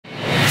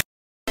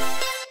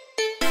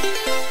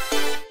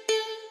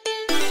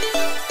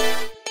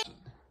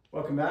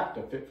Welcome back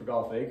to Fit for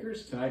Golf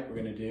Acres. Tonight we're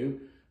going to do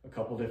a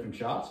couple different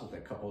shots with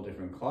a couple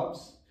different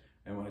clubs.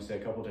 And when I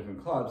say a couple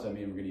different clubs, I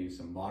mean we're going to use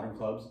some modern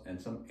clubs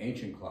and some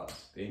ancient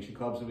clubs. The ancient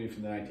clubs will be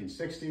from the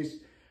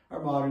 1960s. Our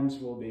moderns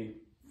will be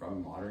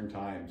from modern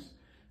times.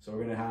 So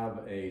we're going to have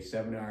a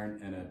 7-iron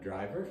and a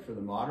driver for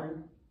the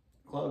modern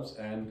clubs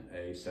and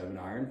a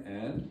 7-iron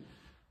and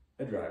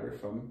a driver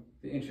from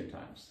the ancient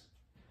times.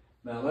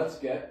 Now let's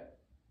get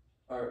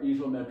our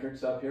usual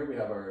metrics up here. We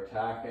have our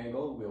attack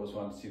angle. We always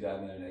want to see that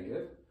in a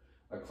negative.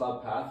 A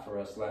club path for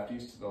us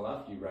lefties to the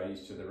left, you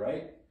righties to the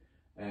right.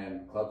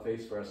 And club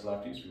face for us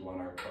lefties, we want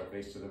our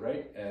face to the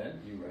right, and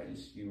you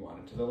righties, you want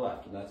it to the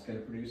left. And that's going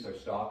to produce our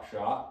stock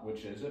shot,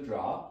 which is a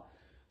draw.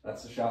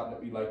 That's the shot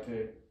that we like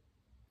to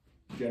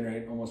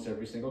generate almost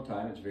every single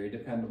time. It's very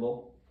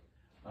dependable.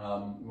 We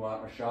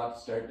want our shot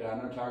to start down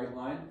our target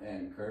line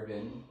and curve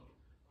in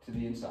to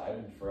the inside.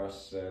 And for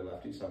us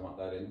lefties, I want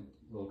that in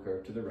a little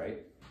curve to the right.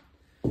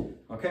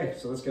 Okay,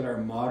 so let's get our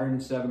modern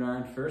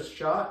 7-iron first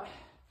shot.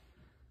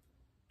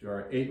 Do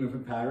our 8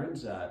 movement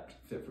patterns at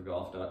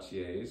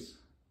fitforgolf.ca's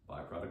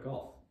byproduct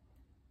golf.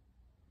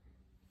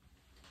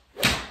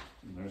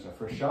 And there's our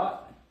first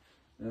shot.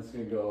 And it's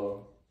going to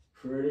go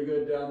pretty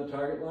good down the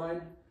target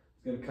line.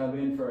 It's going to come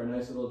in for a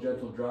nice little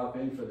gentle drop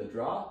in for the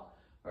draw.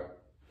 Our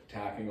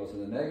attack angle's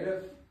in the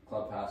negative.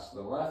 Club pass to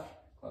the left.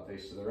 Club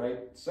face to the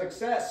right.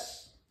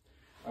 Success!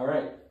 All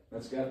right,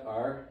 let's get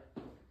our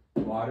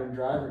modern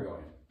driver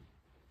going.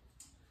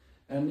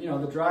 And you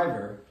know, the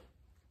driver,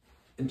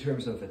 in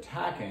terms of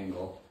attack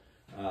angle,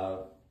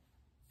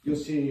 you'll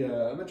see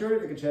a majority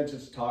of the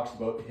consensus talks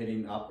about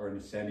hitting up or an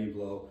ascending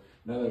blow.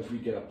 In other words, we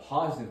get a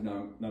positive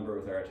number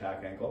with our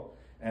attack angle,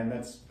 and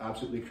that's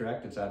absolutely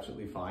correct. It's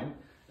absolutely fine.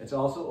 It's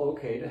also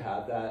okay to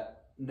have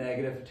that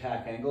negative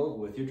attack angle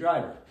with your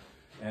driver.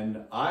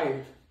 And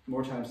I,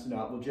 more times than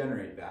not, will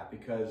generate that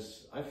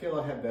because I feel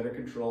I have better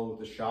control with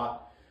the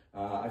shot.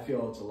 I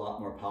feel it's a lot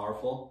more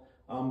powerful,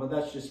 but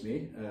that's just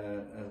me.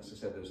 As I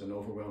said, there's an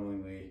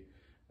overwhelmingly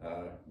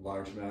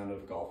large amount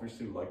of golfers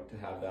who like to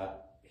have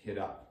that hit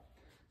up.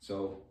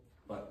 So,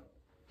 but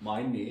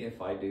mind me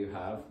if I do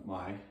have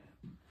my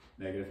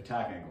negative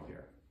attack angle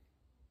here.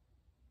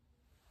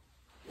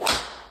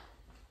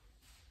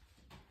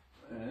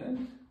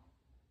 And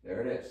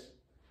there it is.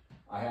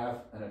 I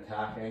have an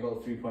attack angle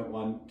of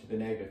 3.1 to the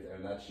negative there,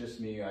 and that's just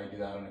me. I do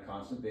that on a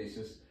constant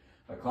basis.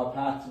 My club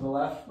path to the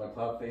left, my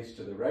club face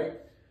to the right.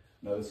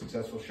 Another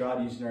successful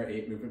shot using our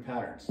 8 movement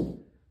patterns.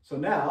 So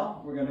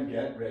now we're going to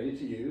get ready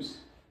to use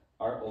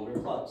our older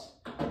clubs.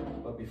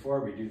 But before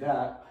we do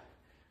that,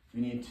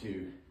 we need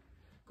to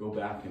go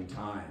back in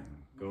time,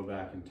 go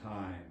back in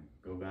time,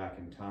 go back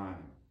in time,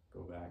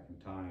 go back in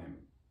time.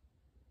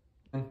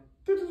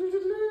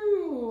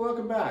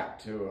 Welcome back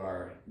to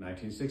our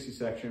 1960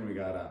 section. We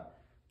got a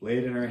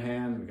blade in our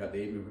hand, we got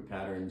the 8 movement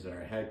patterns in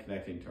our head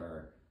connecting to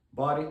our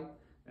body,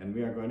 and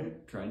we are going to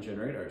try and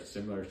generate our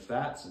similar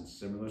stats and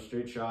similar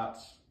straight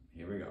shots.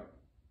 Here we go.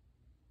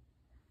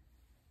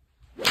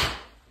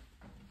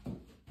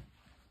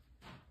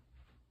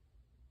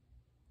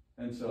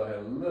 And so I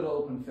have a little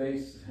open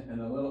face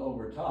and a little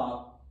over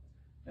top,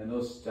 and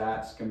those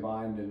stats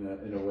combined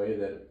in a way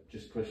that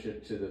just push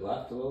it to the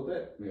left a little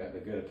bit. We got the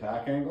good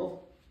attack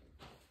angle.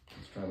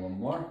 Let's try one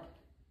more.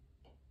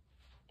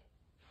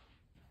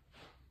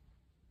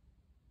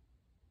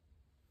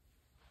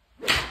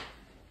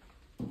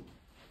 And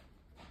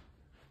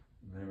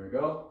there we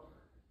go.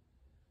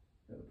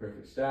 Got the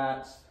perfect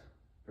stats,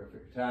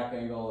 perfect attack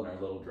angle, and our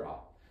little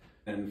drop.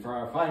 And for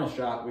our final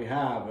shot, we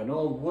have an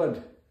old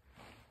wood.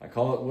 I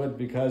call it wood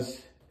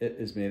because it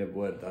is made of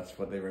wood. That's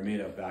what they were made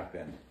of back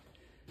then.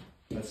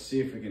 Let's see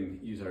if we can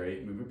use our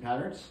 8 movement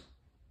patterns,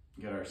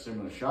 get our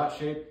similar shot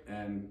shape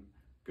and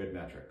good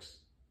metrics.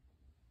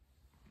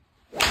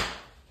 A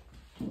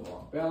little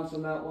off balance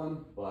on that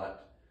one,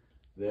 but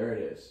there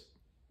it is.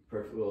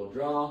 Perfect little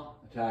draw,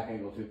 attack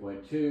angle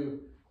 2.2,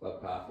 club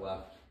path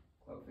left,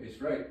 club face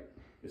right.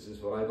 This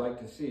is what I'd like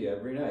to see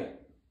every night.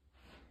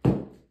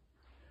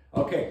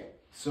 Okay.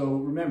 So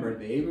remember,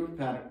 the 8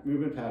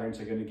 movement patterns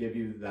are going to give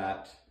you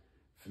that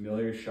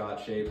familiar shot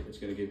shape. It's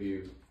going to give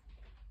you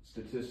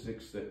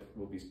statistics that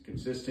will be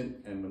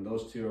consistent. And when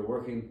those two are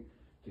working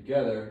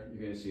together,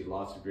 you're going to see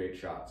lots of great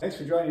shots. Thanks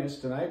for joining us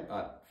tonight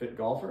at Fit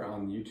Golfer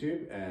on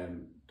YouTube.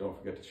 And don't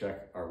forget to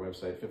check our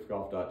website,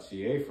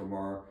 fitforgolf.ca, for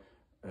more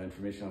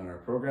information on our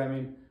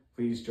programming.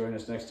 Please join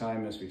us next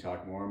time as we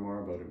talk more and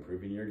more about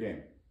improving your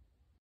game.